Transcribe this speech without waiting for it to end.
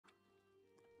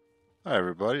Hi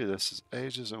everybody, this is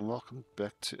Ages and welcome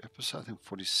back to episode, I think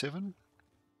 47.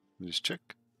 Let me just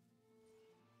check.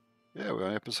 Yeah, we're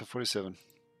on episode 47.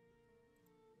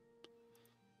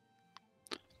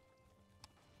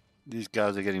 These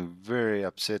guys are getting very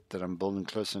upset that I'm building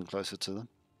closer and closer to them.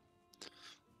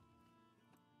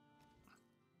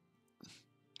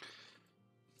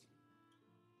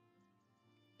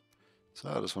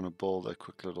 So I just want to build a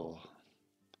quick little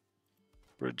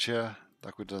bridge here,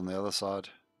 like we did on the other side.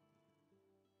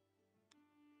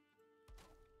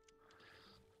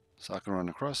 So I can run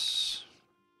across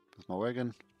with my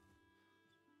wagon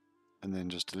and then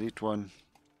just delete one.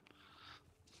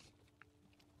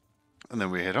 And then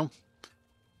we head home.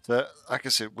 So, like I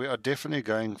said, we are definitely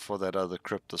going for that other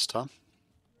crypt this time.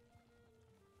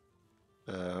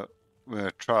 We're going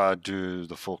to try to do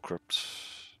the full crypt.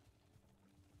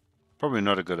 Probably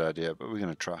not a good idea, but we're going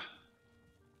to try.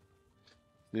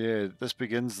 Yeah, this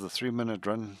begins the 3-minute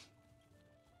run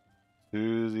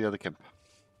to the other camp.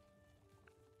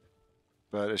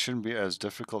 But it shouldn't be as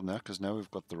difficult now because now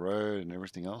we've got the road and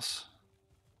everything else.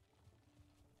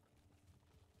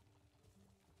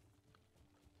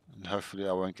 And hopefully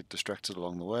I won't get distracted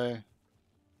along the way.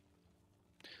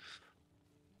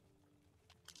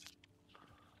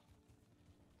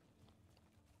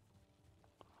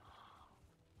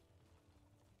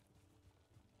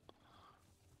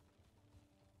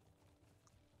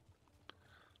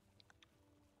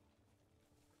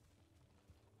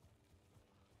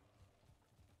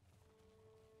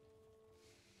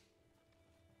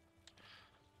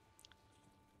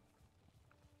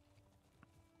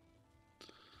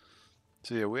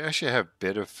 So yeah, we actually have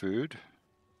better food.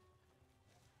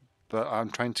 But I'm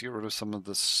trying to get rid of some of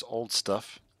this old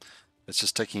stuff. It's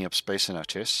just taking up space in our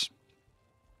chests.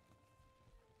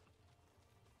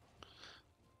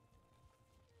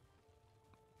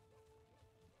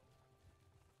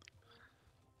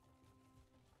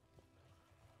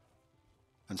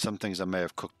 And some things I may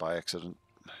have cooked by accident.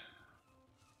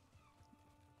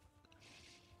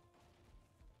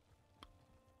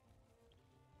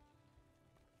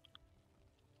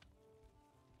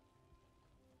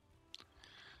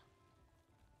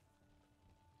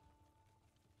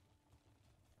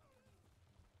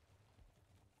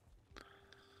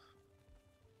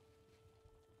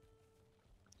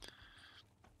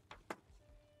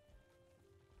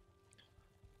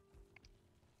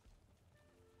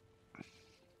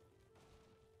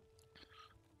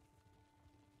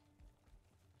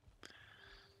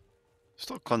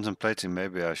 Still contemplating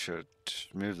maybe I should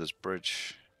move this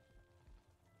bridge.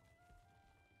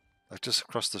 Like just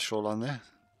across the shoreline there.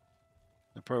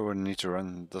 I probably wouldn't need to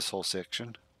run this whole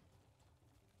section.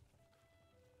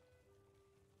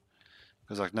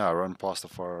 Because like now I run past the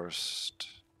forest.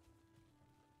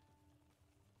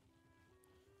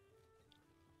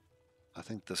 I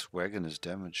think this wagon is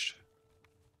damaged.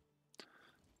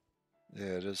 Yeah,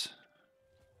 it is.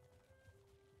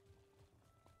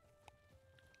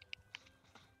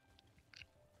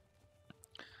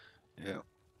 Yeah.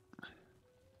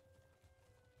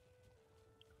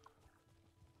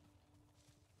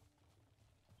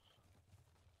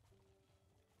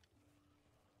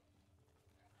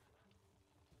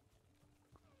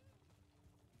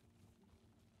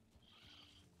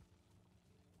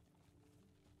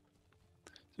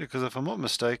 Because if I'm not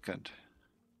mistaken,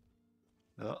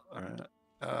 oh, I ran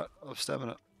out of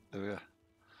stamina. There we go.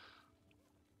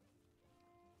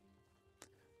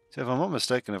 See, if I'm not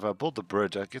mistaken, if I build the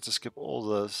bridge, I get to skip all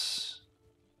this.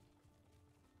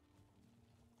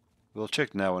 We'll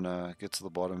check now when I get to the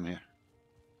bottom here.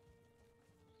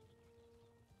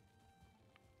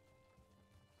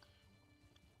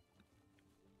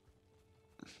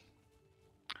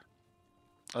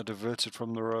 I diverted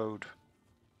from the road.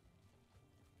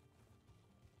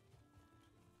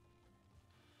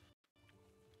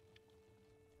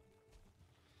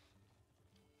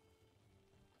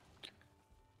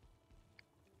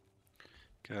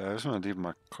 Okay, I just want to leave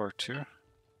my cart here.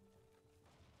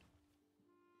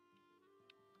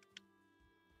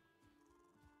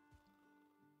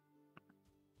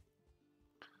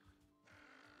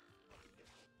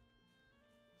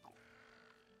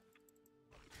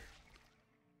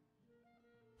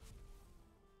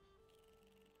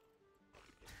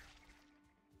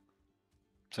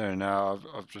 So now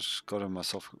I've just gotten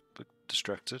myself a bit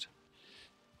distracted.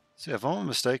 See, if I'm not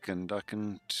mistaken, I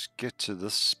can get to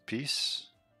this piece.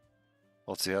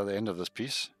 Well, it's the other end of this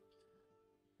piece.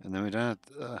 And then we don't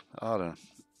have, I don't know.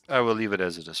 I will leave it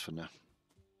as it is for now.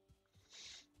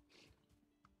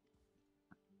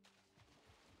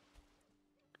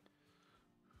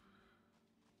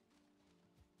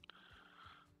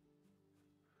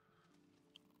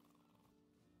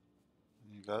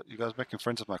 You guys making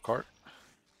friends with my cart?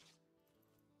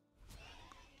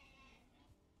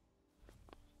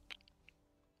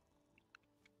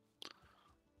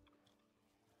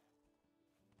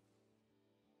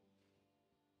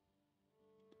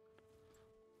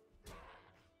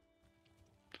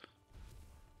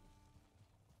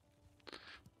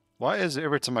 Why is it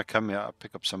every time I come here, I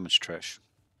pick up so much trash?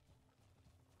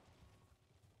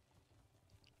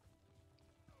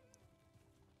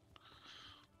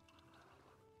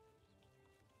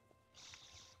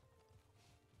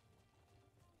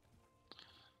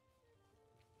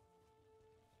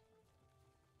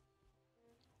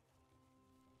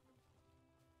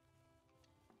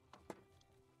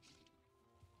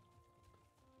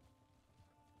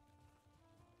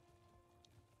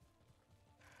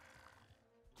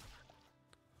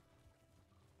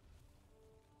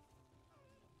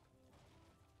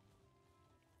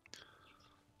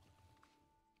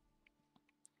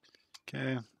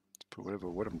 Okay, let's put whatever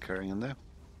wood I'm carrying in there.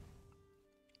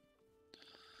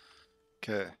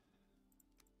 Okay.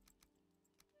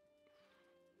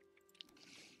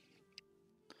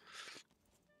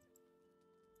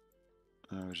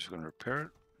 We're just going to repair it.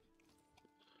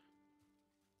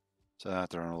 So I have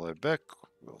to run all the way back.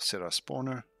 We'll set our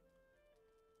spawner.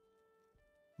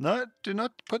 No, do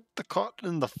not put the cot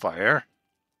in the fire.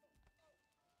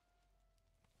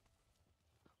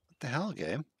 What the hell,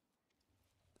 game?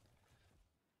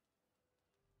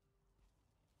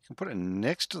 You can put it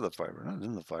next to the fire, not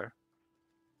in the fire.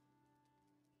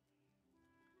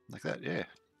 Like that, yeah,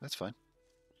 that's fine.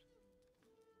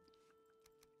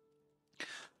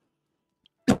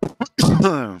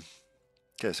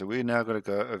 Okay, so we now got to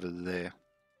go over there.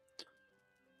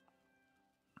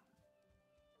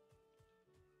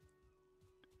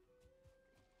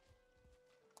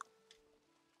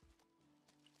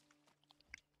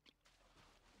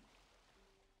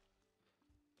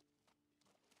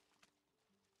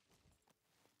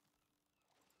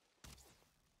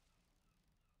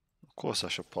 Of course I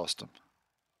should pass them.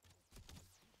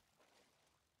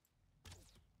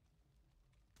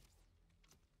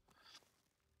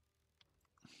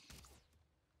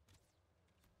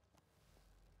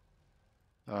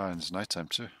 Oh, and it's nighttime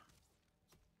too.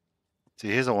 See,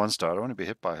 here's a one-star. I don't want to be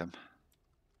hit by him.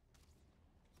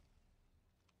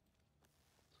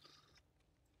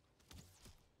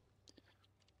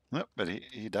 Nope, but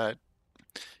he died.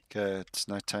 Okay, it's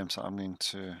nighttime, so I'm going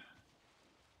to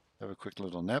have a quick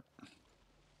little nap.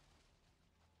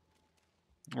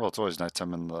 Well, it's always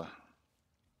nighttime in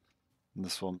the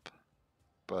swamp,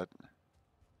 but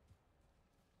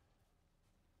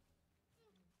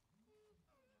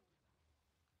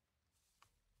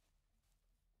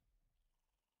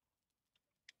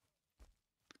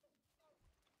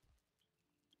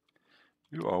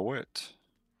you are wet.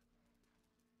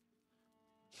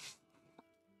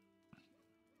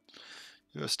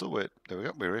 You are still wet. There we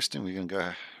go. We're resting. We can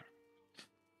go.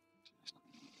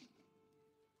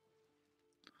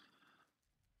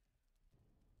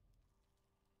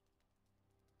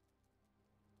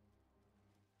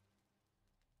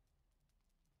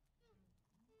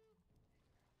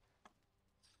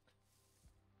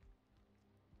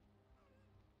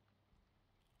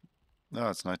 No,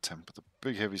 it's nighttime, but the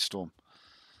big heavy storm.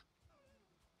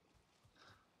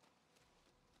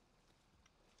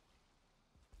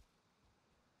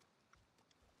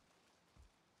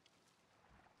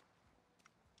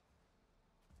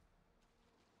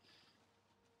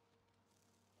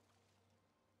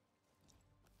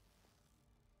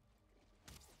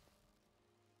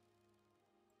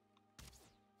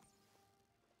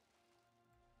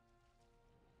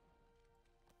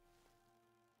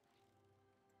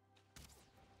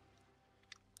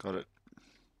 Got it.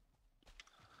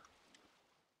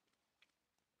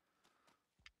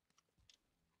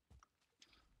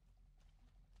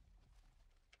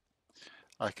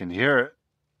 I can hear it.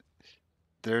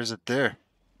 There's it there.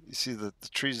 You see the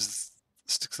trees,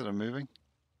 the sticks that are moving?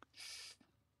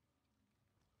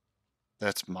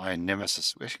 That's my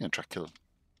nemesis. We're actually going to try to kill him.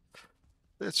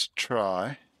 Let's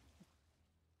try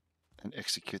and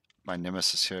execute my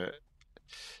nemesis here.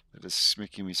 It is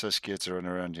making me so scared to run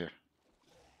around here.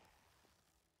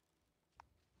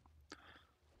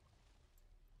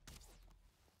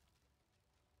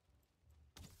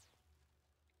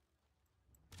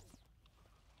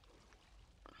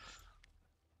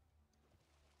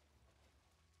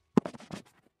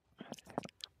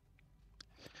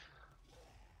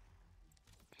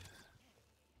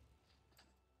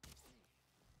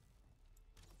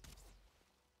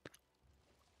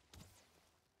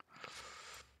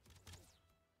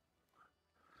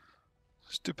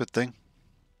 Stupid thing.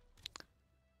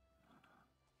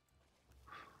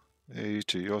 Yeah, you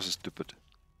too. Yours is stupid.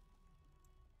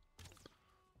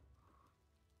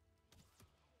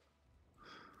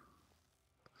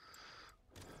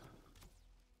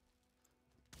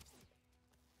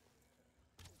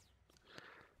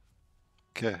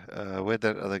 Okay, where'd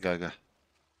that other guy go?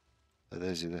 Oh,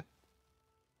 there's he there.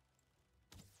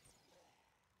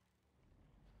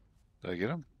 Did I get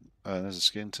him? Oh, there's a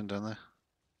skeleton down there.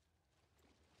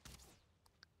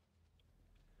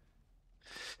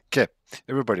 Okay,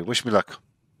 everybody, wish me luck.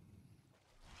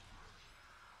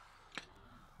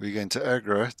 We're going to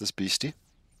aggro this beastie.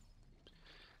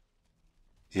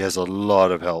 He has a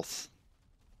lot of health.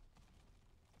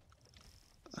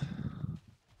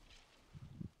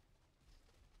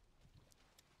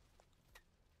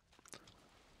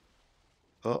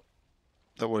 Oh,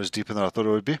 that was deeper than I thought it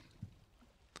would be.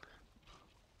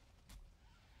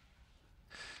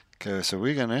 Okay, so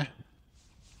we're gonna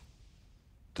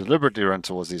deliberately run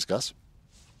towards these guys.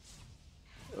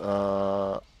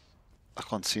 I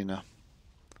can't see now.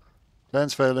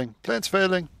 Plan's failing. Plan's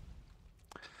failing.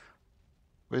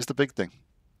 Where's the big thing?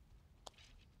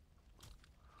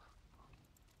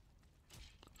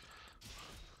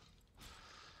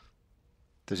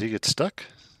 Did he get stuck?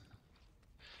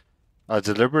 I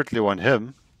deliberately want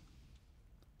him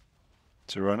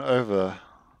to run over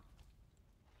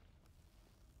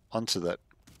onto that.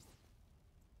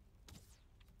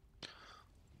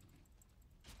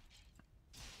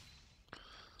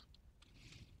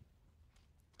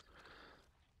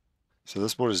 So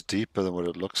this water is deeper than what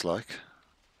it looks like.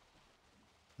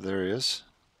 There he is.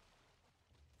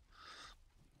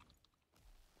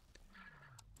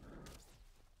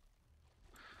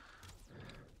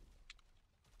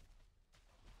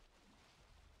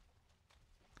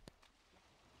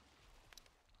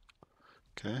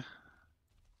 Okay.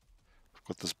 I've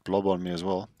got this blob on me as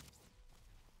well.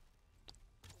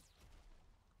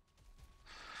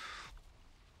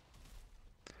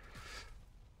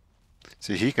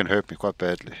 See, he can hurt me quite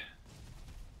badly.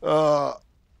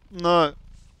 No.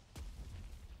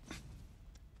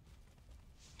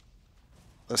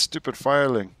 A stupid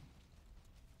fireling.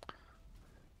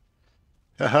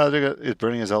 Haha, look at it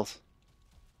burning his health.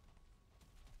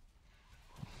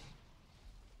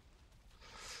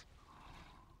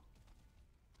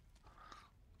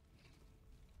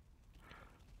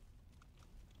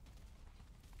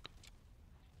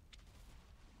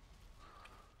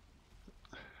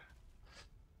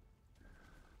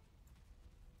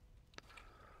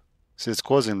 See, it's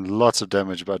causing lots of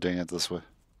damage by doing it this way.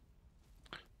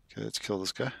 Okay, let's kill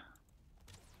this guy.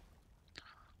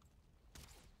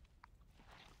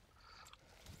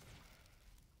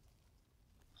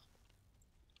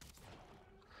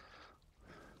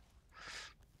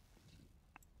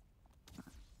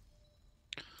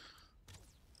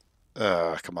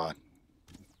 Come on.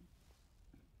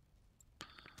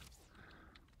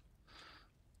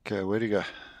 Okay, where'd he go?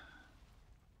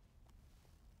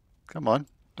 Come on,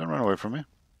 don't run away from me.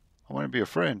 I want to be a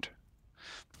friend.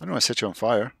 I don't want to set you on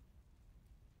fire.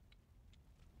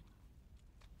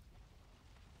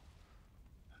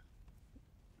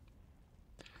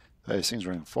 Hey, this thing's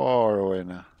running far away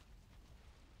now.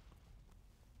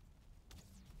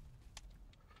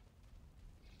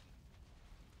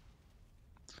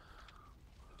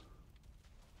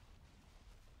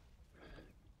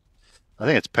 I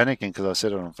think it's panicking because I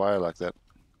set it on fire like that.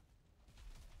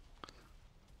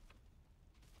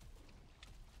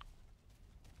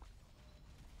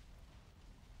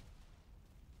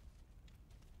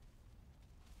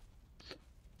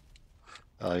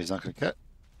 He's not going to get.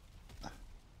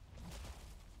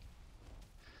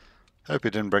 Hope he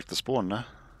didn't break the spawn, no?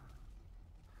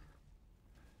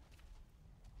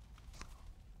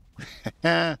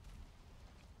 Oh,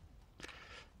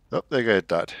 there you go, it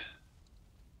died.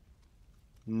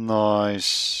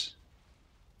 Nice.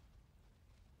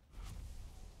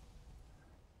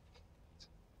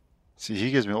 See,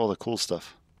 he gives me all the cool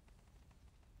stuff.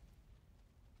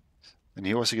 And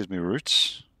he also gives me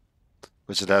roots,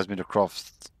 which allows me to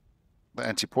craft the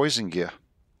anti-poison gear.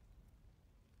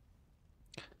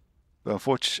 But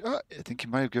unfortunately, I think he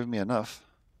might have given me enough.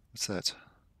 What's that?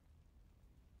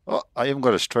 Oh, I even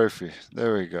got his trophy.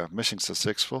 There we go. Mission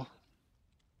successful.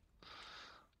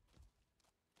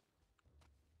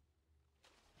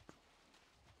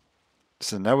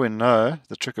 So now we know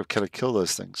the trick of how to kill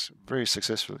those things very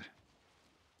successfully.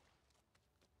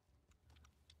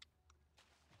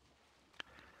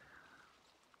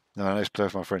 Now I next play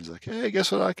with my friends like, hey,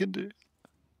 guess what I can do?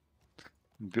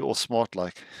 And be all smart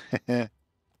like.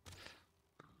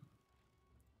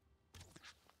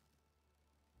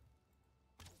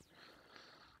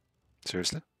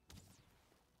 Seriously?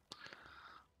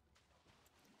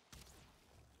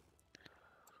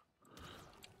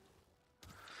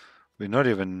 We're not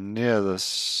even near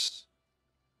this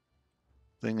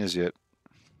thing as yet.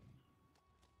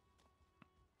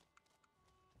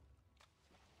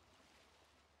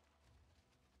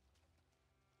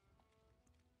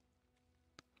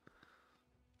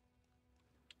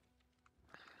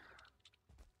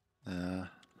 Uh,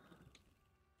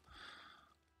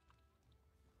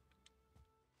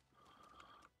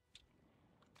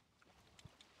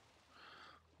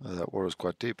 oh, that water is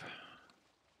quite deep.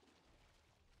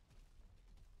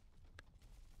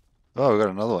 Oh, we got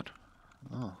another one.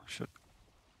 Oh, shit.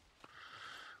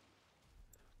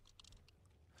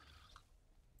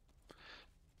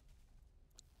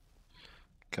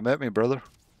 Come at me, brother.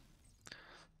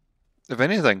 If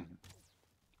anything,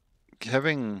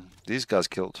 having these guys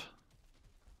killed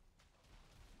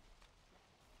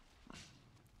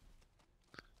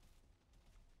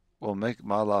will make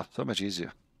my life so much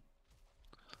easier.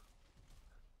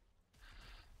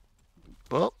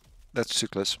 Well, that's too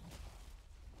close.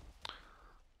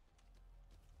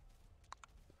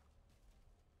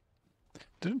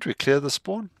 Didn't we clear the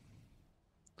spawn?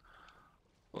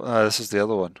 No, this is the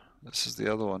other one. This is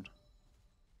the other one.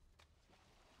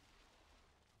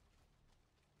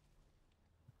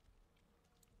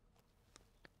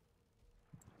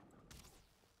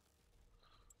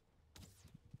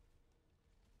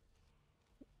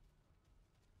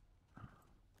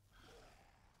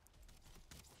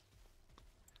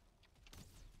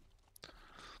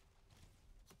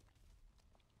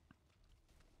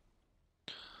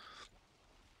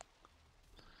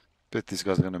 Bet these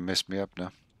guys are going to mess me up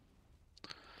now.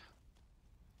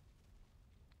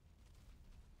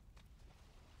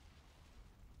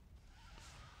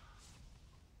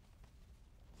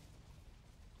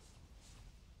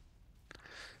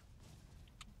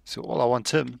 So all I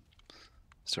want him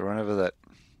is to run over that.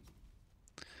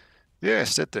 Yeah,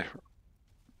 sit there.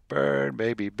 Burn,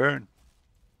 baby, burn.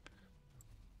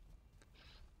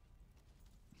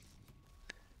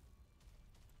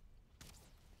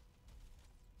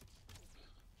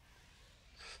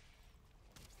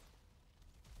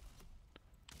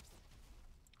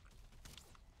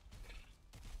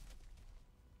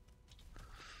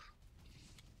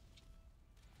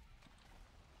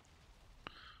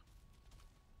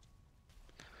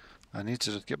 I need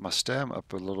to just get my stam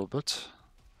up a little bit.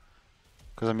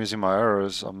 Because I'm using my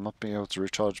arrows, I'm not being able to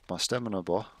recharge my stamina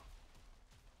bar.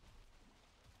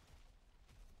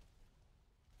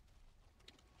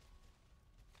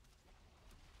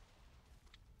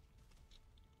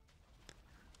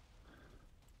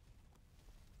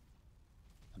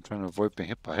 I'm trying to avoid being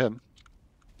hit by him.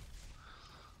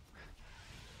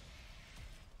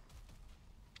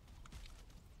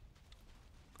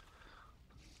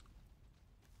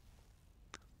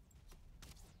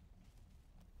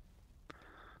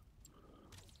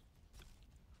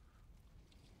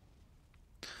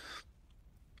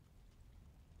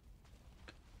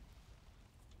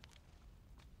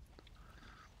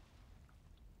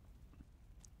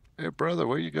 Hey brother,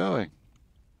 where you going?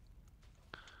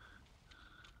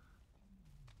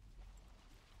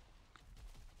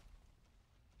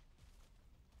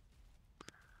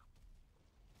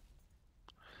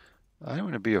 I don't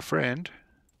want to be your friend.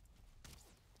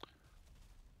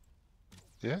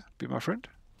 Yeah, be my friend.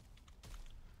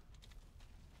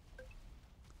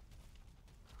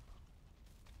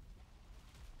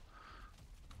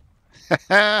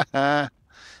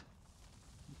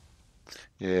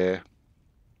 Yeah.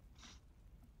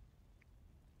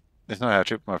 That's not how I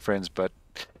treat my friends, but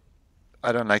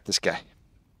I don't like this guy.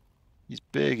 He's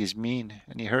big, he's mean,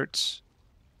 and he hurts.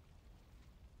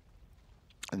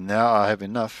 And now I have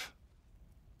enough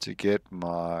to get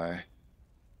my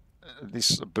at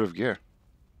least a bit of gear.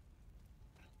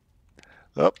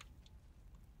 Up.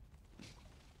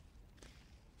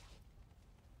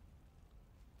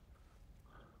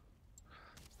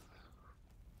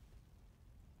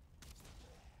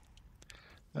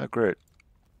 Oh, great.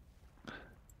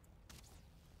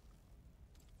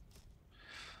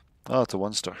 Oh, it's a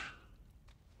 1-star.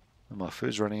 And my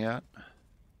food's running out.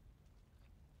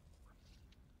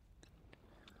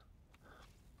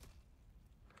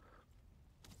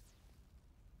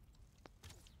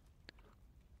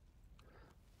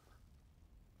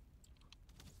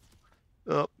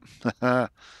 Oh.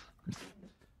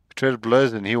 Traded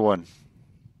blows and he won.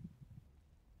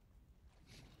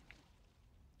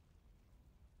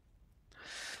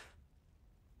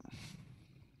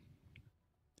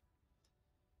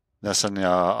 Now suddenly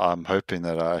I'm hoping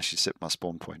that I actually set my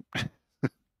spawn point.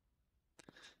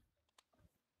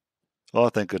 Oh,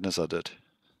 thank goodness I did.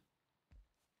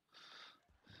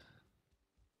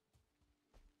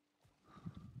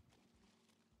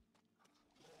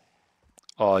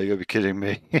 Oh, you gotta be kidding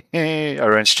me. I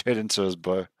ran straight into his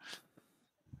bow.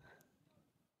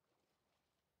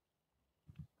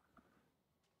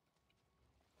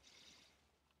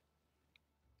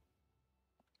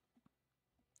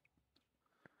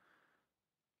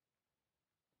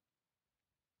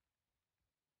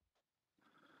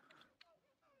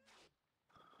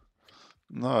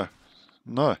 No,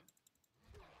 no,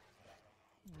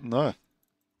 no.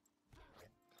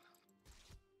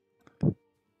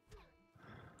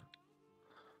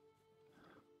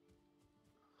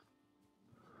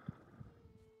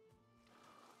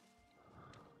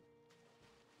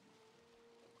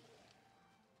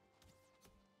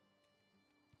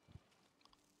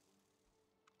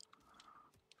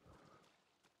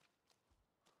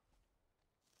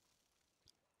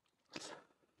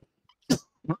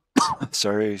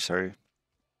 Sorry, sorry.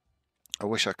 I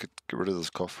wish I could get rid of this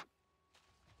cough.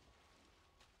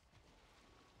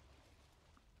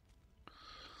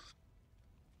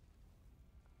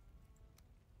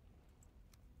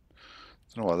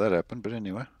 Don't know why that happened, but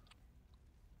anyway.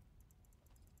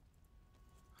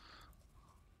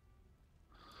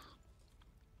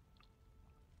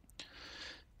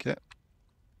 Okay.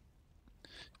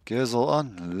 Gears all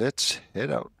on. Let's head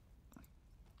out.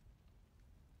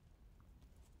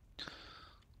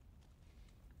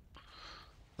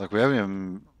 Like, we haven't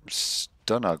even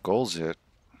done our goals yet.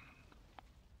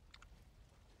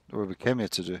 What we came here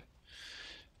to do.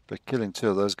 But killing 2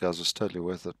 of those guys was totally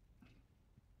worth it.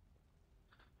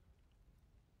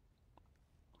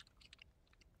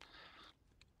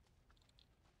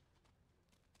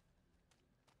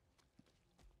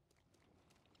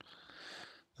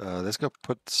 Let's go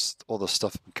put all the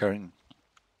stuff I'm carrying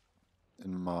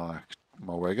in my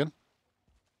wagon.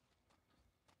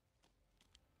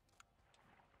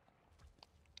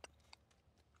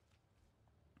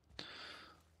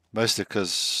 Mostly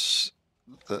because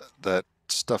that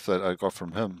stuff that I got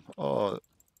from him, oh,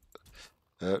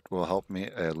 that will help me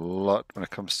a lot when it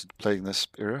comes to playing this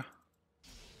area.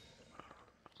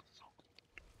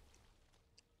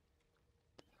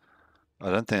 I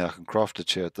don't think I can craft a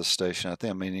chair at this station. I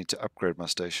think I may need to upgrade my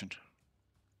station.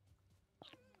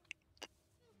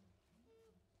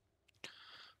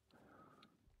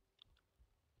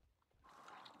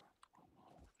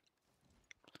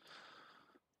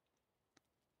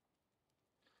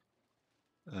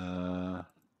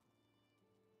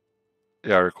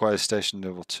 Yeah, it requires station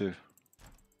level 2.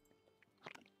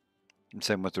 And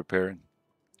same with repairing.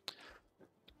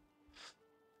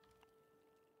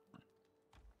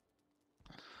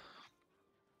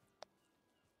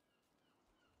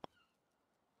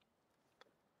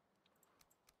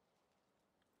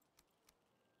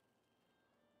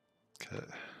 Okay.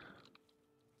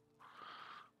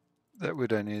 That we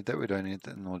don't need, that we don't need,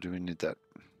 nor do we need that.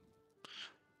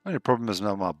 Only problem is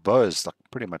now my bow is like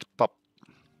pretty much pop.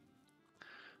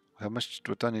 How much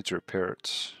do I need to repair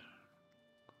it?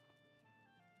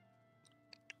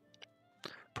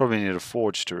 Probably need a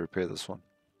forge to repair this one.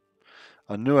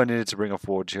 I knew I needed to bring a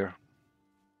forge here.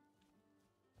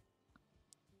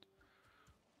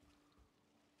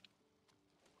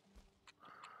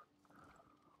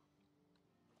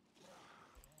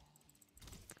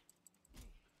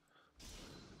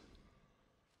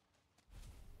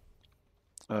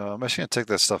 I'm actually going to take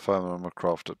that stuff home and I'm going to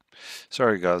craft it.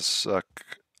 Sorry guys,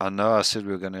 I know I said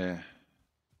we were going to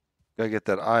go get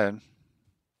that iron.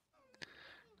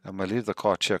 I'm going to leave the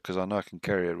cart here because I know I can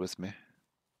carry it with me.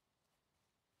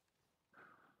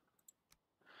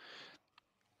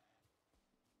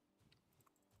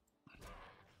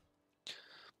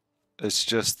 It's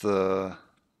just the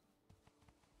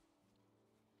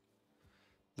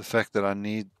fact that I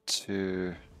need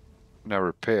to now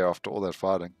repair after all that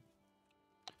fighting.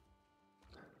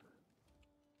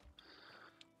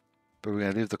 But we're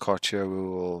going to leave the cart here. We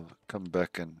will come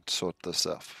back and sort this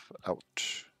stuff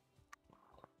out.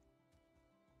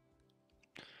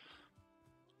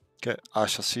 Okay, I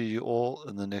shall see you all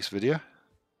in the next video.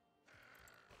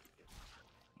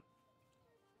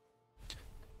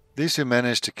 These who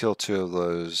managed to kill 2 of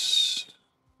those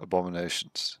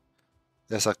abominations.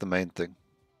 That's like the main thing.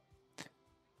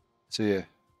 So yeah,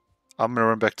 I'm going to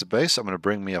run back to base. I'm going to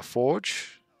bring me a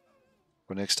forge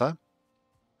for next time.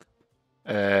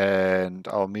 And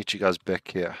I'll meet you guys back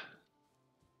here.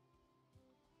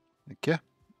 Okay.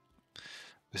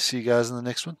 We'll see you guys in the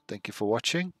next one. Thank you for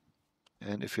watching.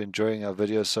 And if you're enjoying our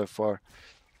videos so far,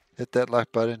 hit that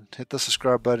like button, hit the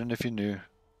subscribe button if you're new.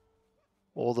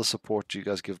 All the support you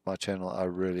guys give my channel, I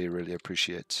really, really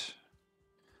appreciate.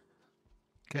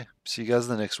 Okay, see you guys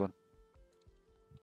in the next one.